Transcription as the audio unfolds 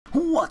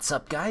What's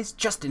up guys,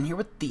 Justin here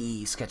with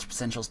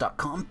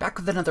TheSketchUpEssentials.com, back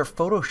with another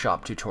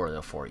Photoshop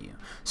tutorial for you.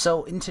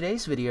 So in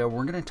today's video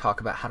we're going to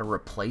talk about how to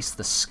replace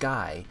the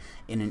sky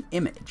in an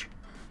image.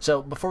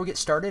 So before we get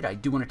started, I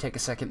do want to take a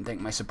second and thank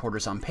my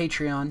supporters on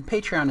Patreon.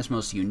 Patreon, as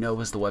most of you know,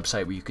 is the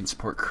website where you can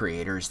support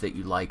creators that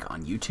you like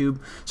on YouTube.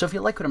 So if you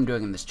like what I'm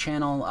doing in this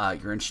channel,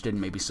 you're interested in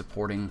maybe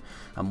supporting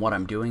what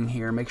I'm doing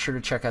here, make sure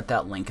to check out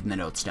that link in the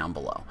notes down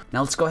below.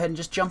 Now let's go ahead and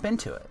just jump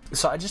into it.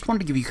 So I just wanted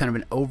to give you kind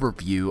of an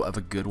overview of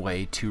a good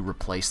way to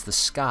replace the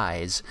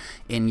skies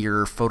in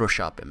your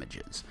Photoshop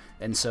images.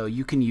 And so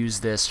you can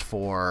use this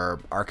for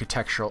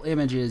architectural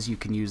images, you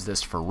can use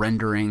this for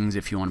renderings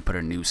if you want to put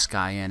a new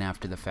sky in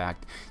after the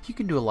fact. You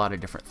can do a lot of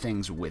different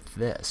things with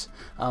this.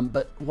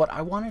 But what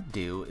I want to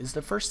do is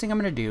the first thing I'm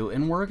going to do,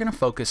 and we're going to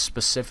focus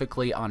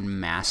specifically on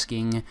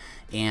masking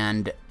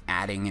and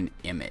adding an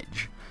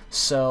image.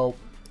 So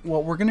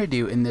what we're going to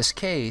do in this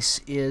case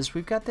is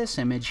we've got this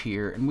image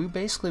here and we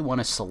basically want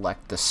to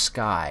select the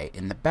sky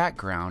in the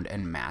background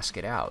and mask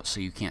it out so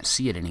you can't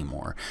see it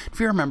anymore. If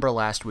you remember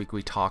last week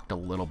we talked a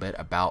little bit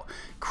about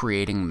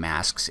creating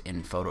masks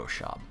in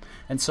Photoshop.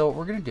 And so what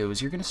we're going to do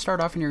is you're going to start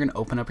off and you're going to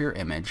open up your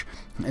image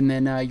and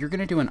then you're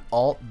going to do an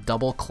Alt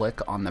double click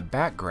on the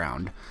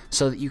background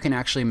so that you can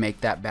actually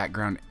make that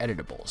background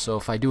editable. So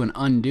if I do an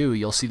undo,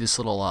 you'll see this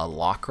little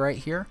lock right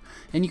here,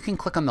 and you can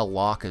click on the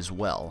lock as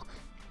well.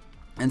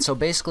 And so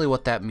basically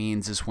what that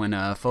means is when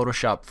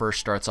Photoshop first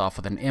starts off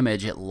with an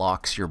image, it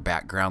locks your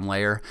background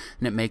layer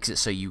and it makes it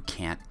so you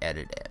can't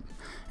edit it.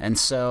 And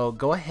so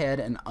go ahead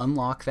and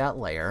unlock that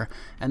layer,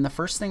 and the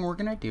first thing we're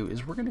going to do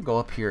is we're going to go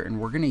up here and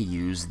we're going to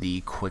use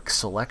the quick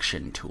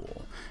selection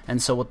tool. And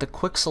so what the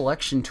quick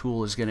selection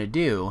tool is going to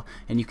do,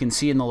 and you can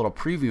see in the little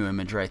preview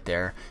image right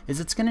there, is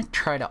it's going to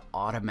try to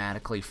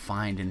automatically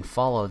find and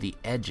follow the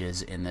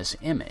edges in this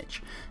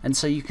image. And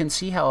so you can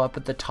see how up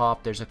at the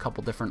top there's a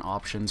couple different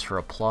options for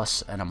a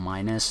plus and a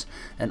minus,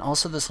 and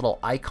also this little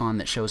icon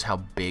that shows how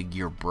big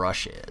your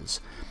brush is.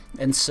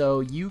 And so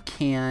you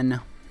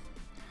can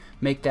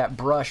make that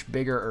brush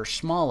bigger or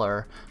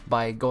smaller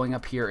by going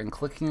up here and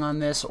clicking on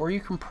this, or you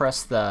can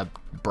press the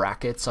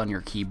brackets on your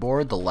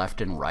keyboard, the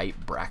left and right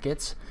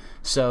brackets.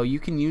 So you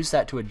can use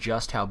that to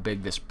adjust how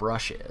big this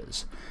brush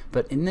is.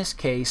 But in this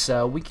case,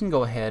 we can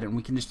go ahead and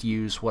we can just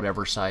use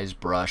whatever size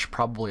brush,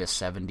 probably a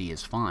 70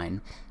 is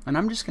fine. And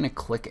I'm just going to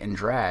click and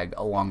drag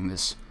along the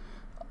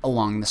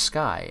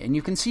sky, and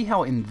you can see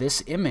how in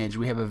this image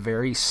we have a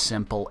very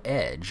simple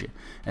edge.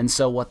 And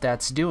so what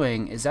that's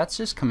doing is that's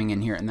just coming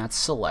in here and that's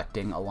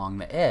selecting along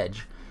the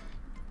edge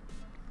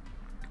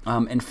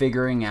and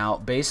figuring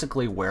out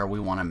basically where we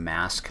want to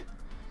mask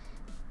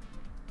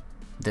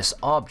this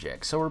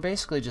object. So we're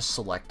basically just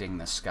selecting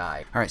the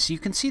sky. Alright, so you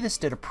can see this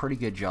did a pretty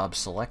good job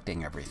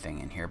selecting everything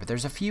in here, but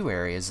there's a few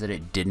areas that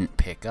it didn't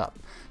pick up.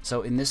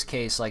 So in this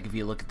case, like if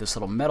you look at this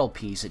little metal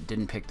piece, it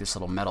didn't pick this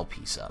little metal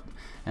piece up.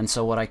 And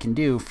so what I can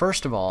do,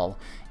 first of all,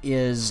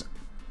 is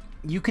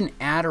you can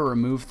add or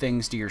remove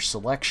things to your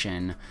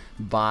selection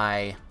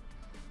by,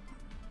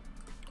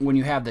 when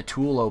you have the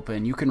tool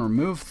open, you can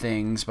remove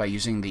things by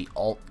using the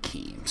Alt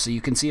key. So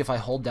you can see if I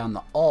hold down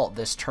the Alt,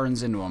 this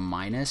turns into a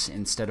minus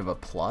instead of a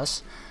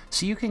plus.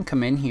 So you can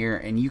come in here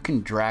and you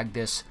can drag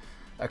this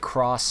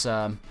across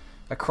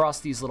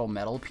these little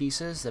metal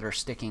pieces that are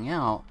sticking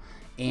out,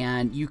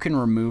 and you can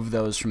remove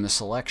those from the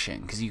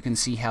selection because you can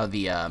see how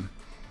the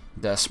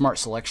Smart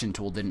Selection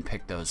tool didn't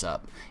pick those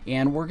up.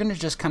 And we're going to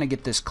just kind of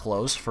get this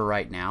close for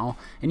right now,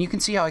 and you can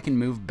see how I can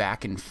move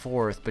back and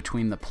forth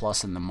between the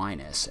plus and the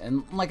minus.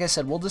 And like I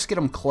said, we'll just get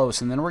them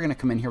close, and then we're going to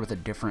come in here with a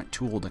different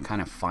tool to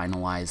kind of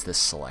finalize this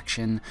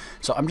selection.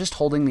 So I'm just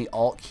holding the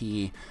Alt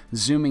key,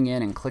 zooming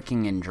in and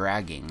clicking and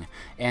dragging,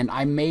 and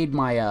I made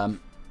my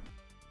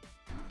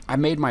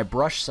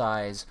brush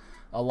size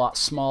a lot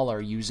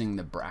smaller using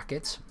the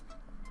brackets.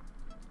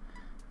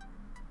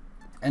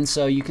 And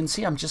so you can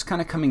see I'm just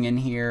kind of coming in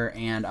here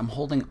and I'm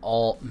holding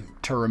Alt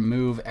to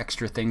remove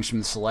extra things from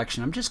the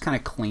selection. I'm just kind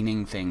of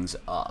cleaning things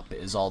up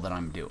is all that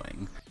I'm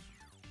doing.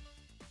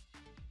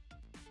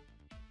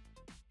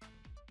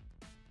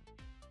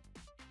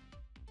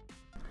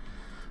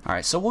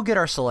 Alright, so we'll get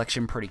our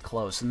selection pretty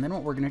close, and then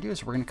what we're going to do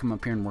is we're going to come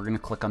up here and we're going to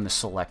click on the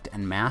Select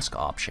and Mask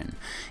option.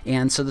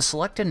 And so the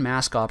Select and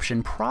Mask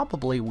option,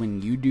 probably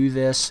when you do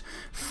this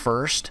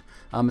first,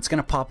 it's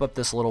going to pop up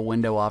this little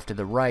window off to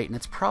the right, and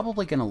it's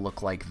probably going to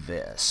look like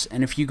this.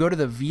 And if you go to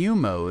the view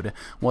mode,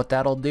 what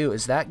that'll do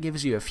is that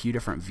gives you a few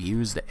different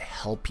views that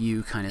help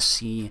you kind of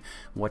see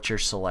what your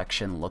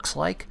selection looks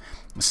like.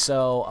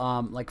 So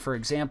like for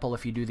example,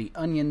 if you do the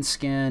onion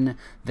skin,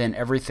 then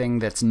everything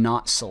that's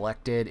not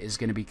selected is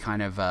going to be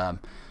kind of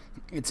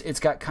it's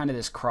got kind of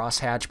this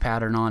crosshatch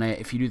pattern on it.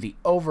 If you do the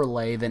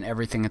overlay, then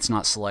everything that's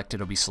not selected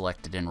will be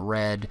selected in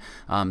red.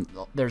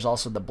 There's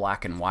also the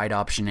black and white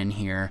option in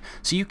here.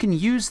 So you can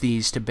use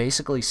these to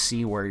basically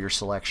see where your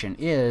selection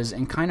is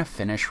and kind of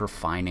finish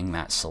refining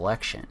that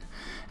selection.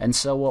 And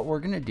so what we're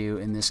going to do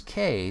in this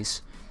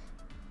case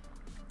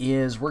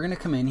is we're going to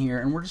come in here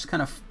and we're just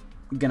kind of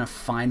going to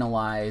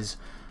finalize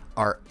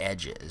our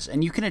edges.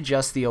 And you can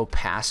adjust the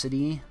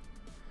opacity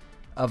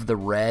of the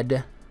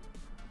red,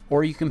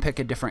 or you can pick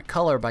a different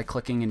color by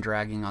clicking and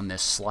dragging on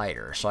this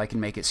slider. So I can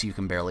make it so you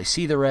can barely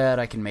see the red.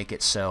 I can make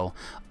it so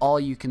all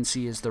you can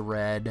see is the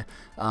red.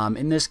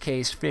 In this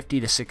case, 50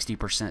 to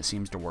 60%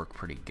 seems to work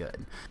pretty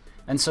good.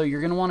 And so you're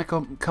going to want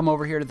to come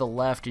over here to the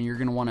left, and you're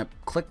going to want to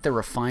click the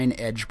Refine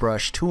Edge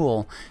Brush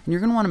tool, and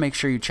you're going to want to make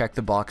sure you check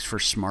the box for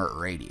Smart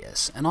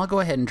Radius. And I'll go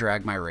ahead and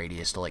drag my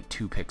radius to like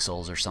 2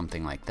 pixels or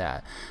something like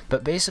that.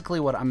 But basically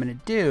what I'm going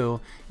to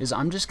do is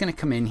I'm just going to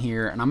come in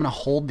here and I'm going to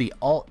hold the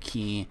Alt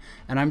key,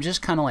 and I'm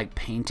just kind of like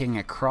painting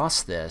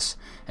across this.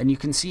 And you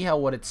can see how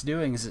what it's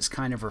doing is it's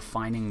kind of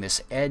refining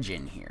this edge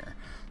in here.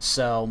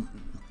 So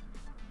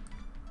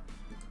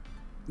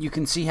you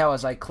can see how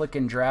as I click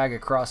and drag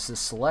across this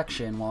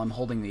selection while I'm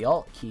holding the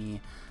Alt key,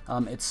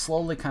 it's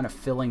slowly kind of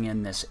filling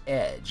in this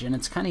edge, and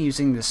it's kind of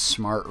using this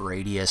Smart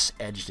Radius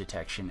edge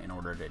detection in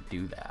order to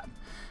do that.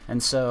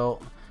 And so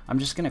I'm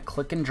just going to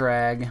click and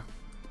drag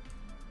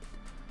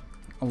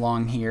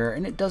along here,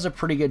 and it does a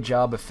pretty good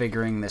job of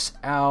figuring this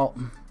out.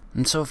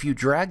 And so if you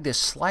drag this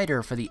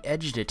slider for the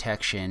edge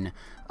detection,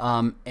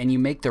 and you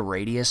make the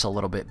radius a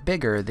little bit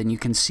bigger, then you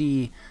can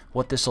see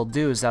what this will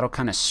do is that'll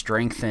kind of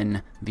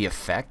strengthen the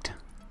effect.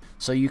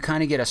 So you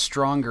kind of get a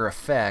stronger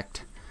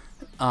effect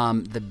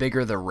the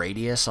bigger the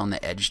radius on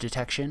the edge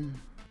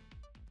detection.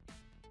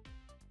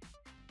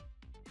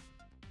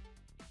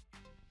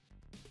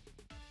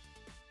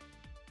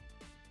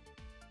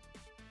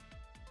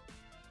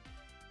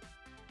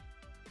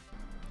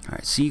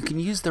 Alright, so you can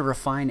use the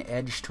Refine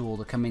Edge tool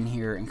to come in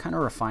here and kind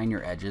of refine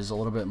your edges a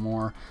little bit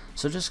more.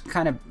 So just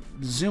kind of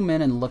zoom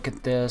in and look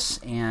at this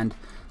and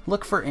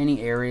look for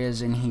any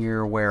areas in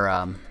here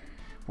where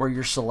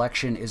your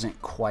selection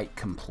isn't quite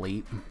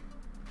complete.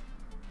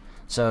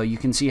 So you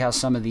can see how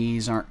some of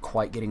these aren't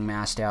quite getting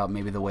masked out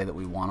maybe the way that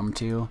we want them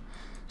to.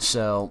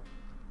 So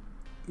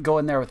go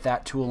in there with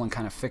that tool and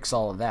kind of fix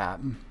all of that.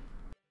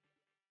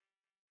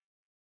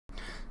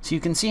 So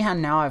you can see how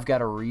now I've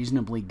got a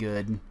reasonably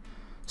good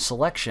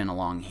selection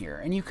along here.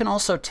 And you can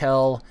also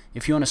tell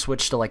if you want to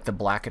switch to like the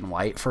black and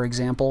white, for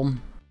example,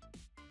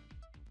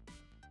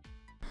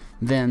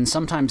 then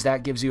sometimes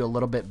that gives you a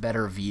little bit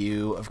better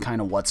view of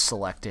kind of what's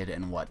selected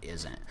and what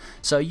isn't.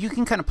 So you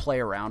can kind of play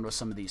around with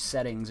some of these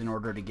settings in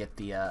order to get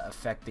the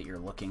effect that you're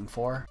looking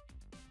for.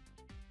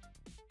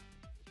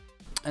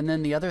 And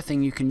then the other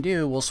thing you can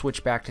do, we'll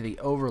switch back to the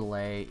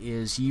overlay,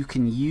 is you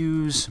can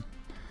use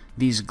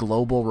these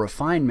global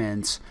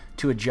refinements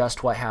to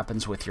adjust what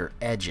happens with your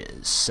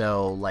edges.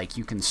 So like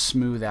you can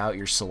smooth out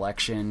your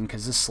selection,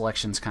 because this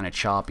selection's kind of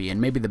choppy,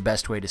 and maybe the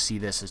best way to see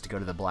this is to go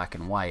to the black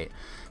and white.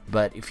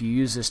 But if you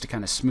use this to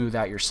kind of smooth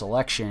out your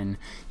selection,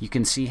 you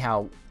can see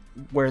how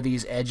where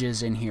these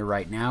edges in here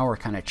right now are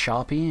kind of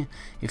choppy.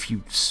 If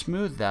you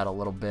smooth that a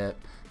little bit,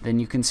 then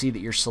you can see that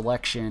your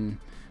selection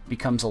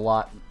becomes a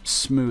lot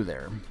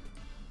smoother.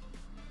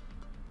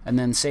 And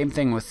then same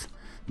thing with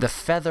the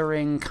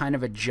feathering, kind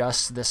of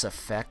adjusts this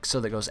effect so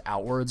that it goes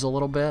outwards a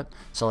little bit.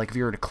 So like if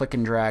you were to click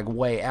and drag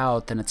way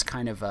out, then it's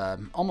kind of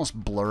almost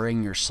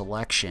blurring your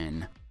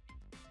selection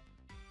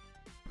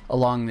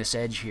along this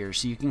edge here.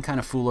 So you can kind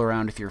of fool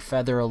around with your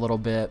feather a little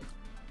bit.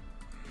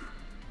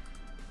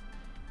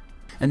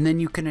 And then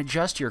you can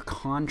adjust your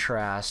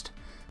contrast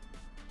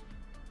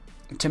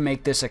to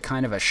make this a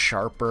kind of a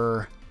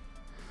sharper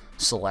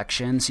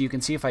selection. So you can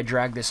see if I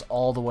drag this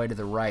all the way to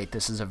the right,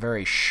 this is a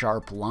very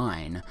sharp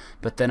line.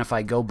 But then if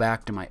I go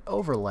back to my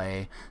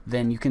overlay,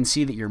 then you can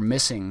see that you're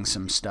missing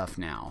some stuff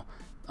now.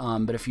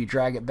 But if you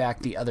drag it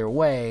back the other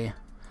way,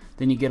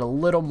 then you get a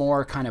little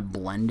more kind of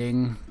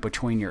blending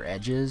between your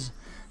edges.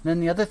 Then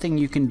the other thing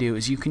you can do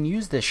is you can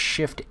use this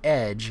shift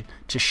edge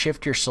to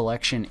shift your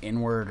selection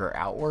inward or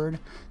outward.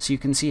 So you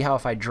can see how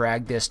if I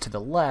drag this to the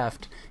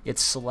left,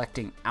 it's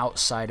selecting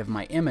outside of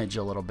my image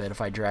a little bit.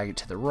 If I drag it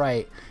to the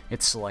right,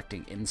 it's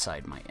selecting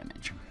inside my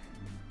image.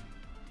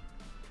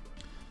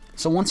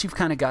 So once you've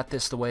kind of got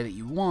this the way that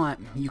you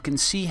want, you can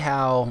see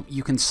how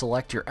you can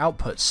select your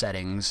output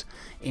settings,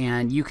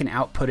 and you can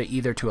output it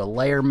either to a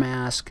layer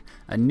mask,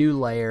 a new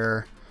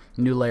layer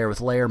with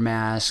layer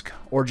mask,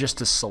 or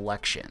just a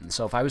selection.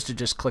 So if I was to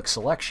just click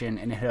selection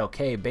and hit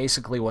OK,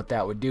 basically what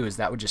that would do is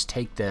that would just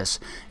take this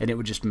and it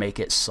would just make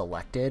it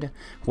selected.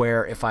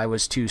 Where if I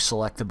was to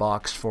select the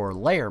box for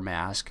layer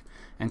mask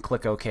and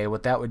click OK,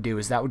 what that would do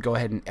is that would go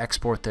ahead and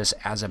export this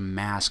as a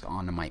mask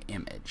onto my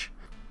image.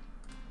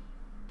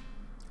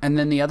 And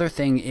then the other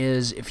thing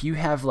is, if you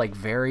have like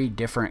very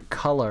different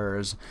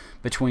colors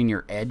between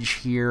your edge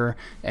here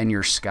and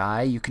your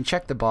sky, you can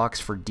check the box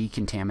for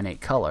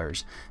decontaminate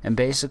colors. And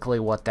basically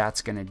what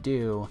that's going to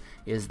do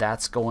is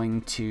that's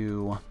going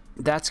to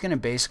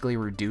basically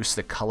reduce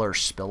the color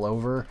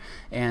spillover.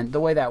 And the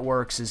way that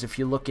works is if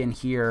you look in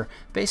here,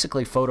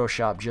 basically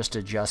Photoshop just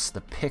adjusts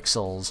the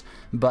pixels,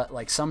 but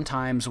like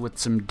sometimes with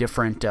some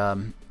different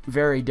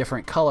very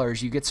different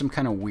colors, you get some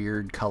kind of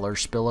weird color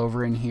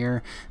spillover in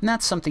here, and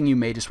that's something you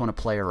may just want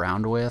to play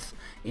around with.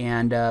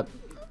 And a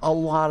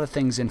lot of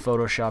things in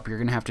Photoshop you're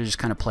gonna have to just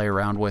kind of play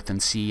around with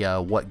and see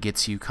what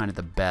gets you kind of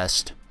the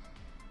best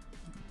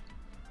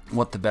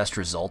what the best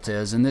result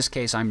is. In this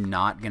case, I'm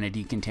not going to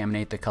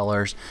decontaminate the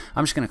colors.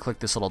 I'm just going to click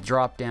this little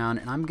drop down,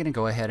 and I'm going to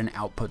go ahead and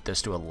output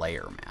this to a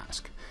layer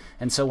mask.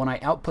 And so when I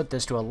output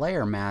this to a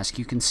layer mask,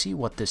 you can see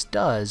what this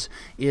does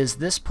is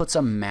this puts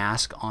a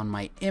mask on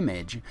my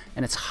image,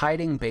 and it's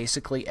hiding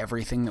basically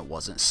everything that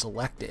wasn't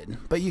selected.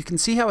 But you can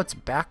see how it's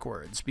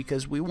backwards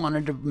because we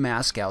wanted to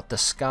mask out the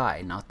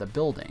sky, not the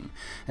building.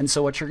 And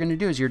so what you're going to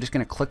do is you're just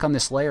going to click on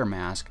this layer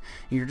mask,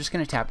 and you're just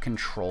going to tap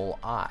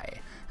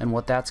Control-I. And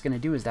what that's going to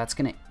do is that's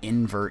going to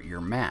invert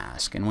your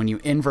mask. And when you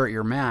invert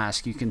your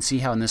mask, you can see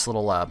how in this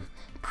little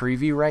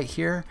preview right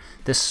here,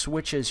 this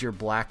switches your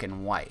black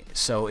and white.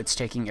 So it's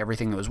taking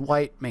everything that was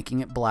white, making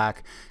it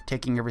black,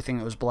 taking everything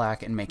that was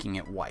black and making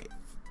it white.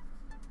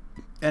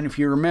 And if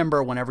you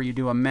remember, whenever you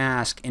do a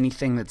mask,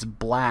 anything that's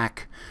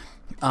black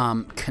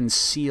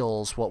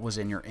conceals what was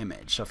in your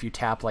image. So if you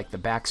tap like the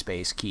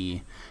backspace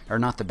key, or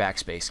not the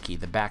backspace key,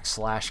 the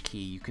backslash key,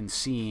 you can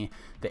see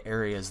the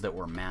areas that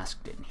were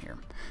masked in here.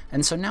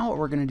 And so now what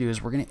we're going to do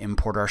is we're going to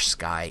import our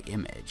sky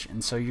image.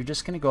 And so you're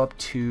just going to go up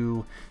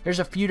to, there's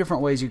a few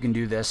different ways you can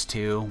do this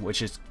too,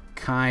 which is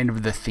kind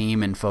of the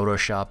theme in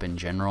Photoshop in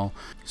general.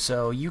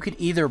 So you could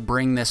either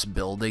bring this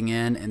building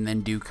in and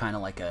then do kind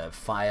of like a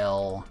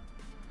file,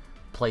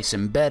 place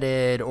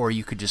embedded, or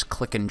you could just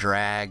click and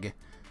drag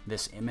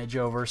this image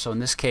over. So in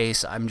this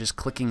case, I'm just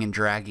clicking and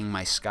dragging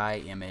my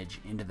sky image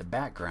into the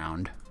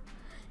background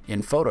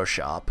in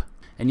Photoshop,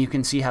 and you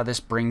can see how this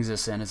brings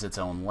this in as its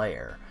own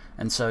layer.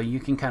 And so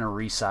you can kind of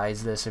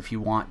resize this if you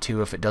want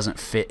to, if it doesn't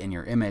fit in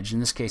your image. In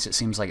this case, it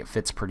seems like it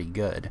fits pretty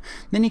good.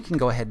 Then you can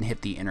go ahead and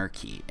hit the enter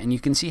key, and you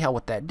can see how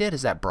what that did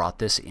is that brought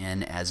this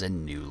in as a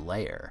new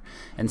layer.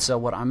 And so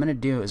what I'm going to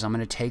do is I'm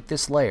going to take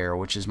this layer,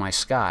 which is my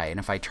sky, and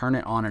if I turn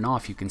it on and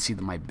off, you can see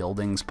that my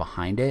building's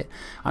behind it.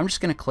 I'm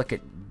just going to click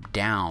it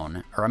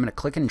down, or I'm going to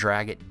click and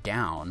drag it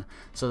down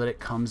so that it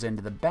comes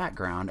into the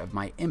background of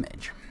my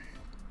image.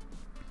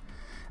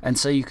 And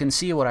so you can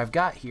see what I've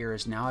got here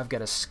is now I've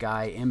got a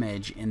sky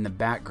image in the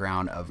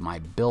background of my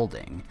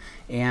building.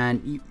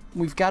 And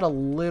we've got a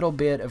little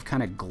bit of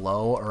kind of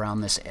glow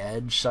around this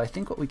edge. So I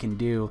think what we can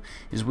do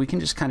is we can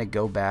just kind of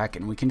go back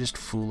and we can just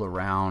fool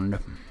around.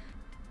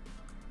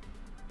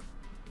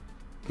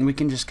 And we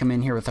can just come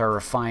in here with our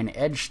Refine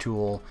Edge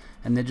tool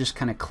and then just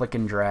kind of click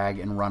and drag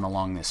and run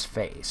along this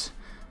face.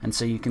 And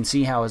so you can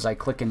see how as I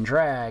click and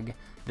drag,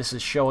 this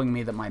is showing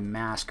me that my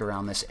mask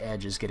around this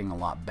edge is getting a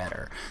lot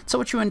better. So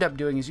what you end up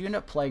doing is you end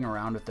up playing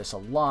around with this a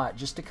lot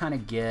just to kind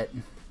of get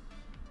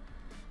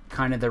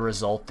kind of the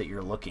result that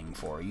you're looking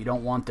for. You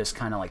don't want this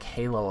kind of like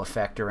halo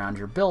effect around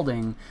your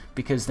building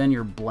because then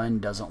your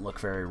blend doesn't look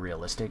very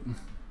realistic.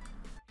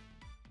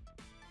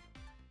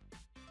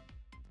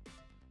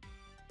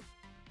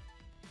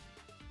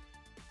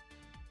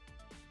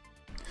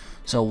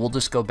 So we'll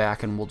just go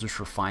back and we'll just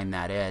refine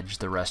that edge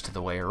the rest of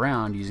the way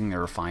around using the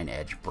Refine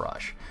Edge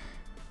brush.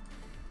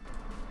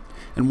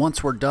 And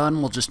once we're done,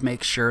 we'll just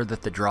make sure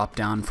that the drop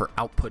down for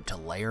output to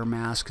layer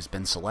mask has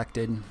been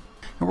selected. And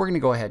we're going to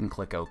go ahead and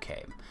click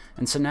OK.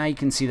 And so now you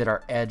can see that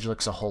our edge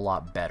looks a whole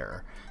lot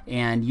better.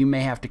 And you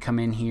may have to come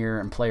in here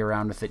and play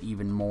around with it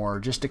even more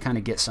just to kind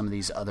of get some of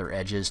these other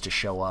edges to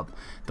show up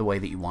the way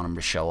that you want them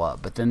to show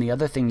up. But then the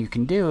other thing you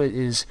can do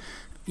is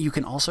you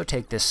can also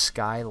take this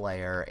sky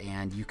layer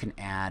and you can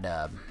add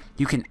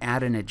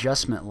an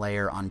adjustment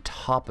layer on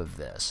top of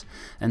this.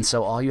 And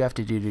so all you have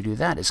to do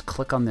that is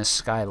click on this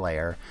sky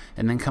layer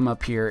and then come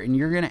up here and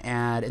you're going to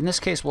add, in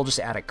this case we'll just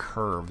add a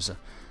curves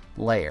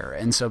layer.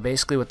 And so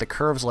basically what the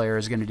curves layer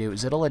is going to do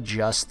is it'll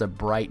adjust the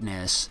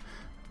brightness,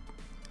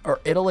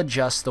 or it'll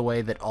adjust the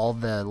way that all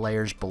the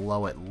layers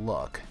below it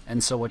look.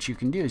 And so what you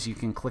can do is you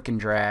can click and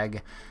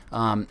drag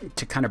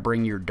to kind of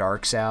bring your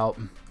darks out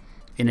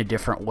in a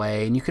different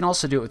way, and you can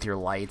also do it with your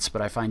lights,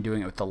 but I find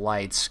doing it with the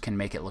lights can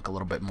make it look a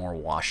little bit more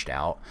washed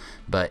out.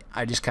 But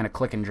I just kind of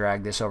click and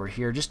drag this over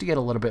here just to get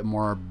a little bit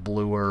more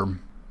bluer,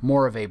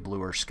 more of a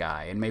bluer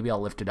sky, and maybe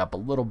I'll lift it up a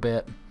little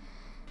bit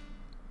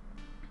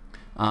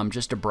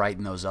just to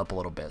brighten those up a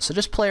little bit. So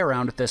just play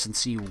around with this and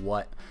see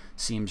what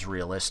seems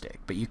realistic.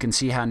 But you can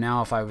see how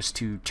now if I was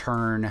to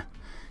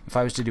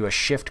do a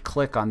shift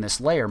click on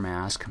this layer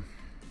mask,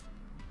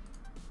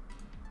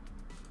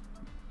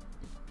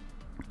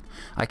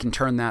 I can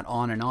turn that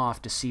on and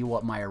off to see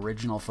what my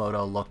original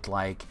photo looked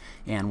like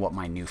and what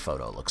my new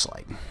photo looks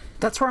like.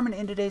 That's where I'm going to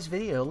end today's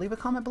video. Leave a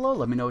comment below.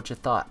 Let me know what you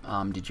thought.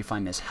 Did you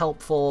find this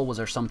helpful? Was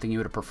there something you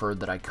would have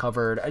preferred that I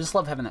covered? I just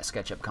love having that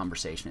SketchUp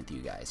conversation with you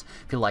guys.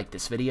 If you liked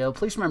this video,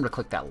 please remember to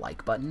click that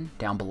like button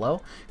down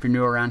below. If you're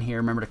new around here,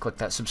 remember to click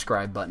that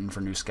subscribe button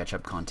for new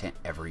SketchUp content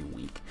every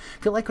week.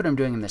 If you like what I'm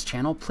doing in this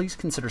channel, please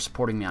consider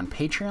supporting me on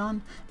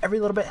Patreon.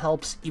 Every little bit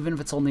helps, even if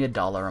it's only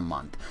 $1 a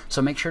month.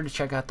 So make sure to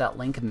check out that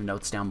link in the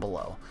notes down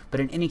below. But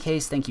in any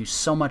case, thank you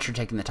so much for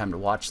taking the time to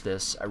watch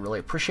this. I really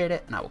appreciate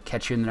it, and I will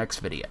catch you in the next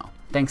video.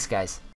 Thanks, guys.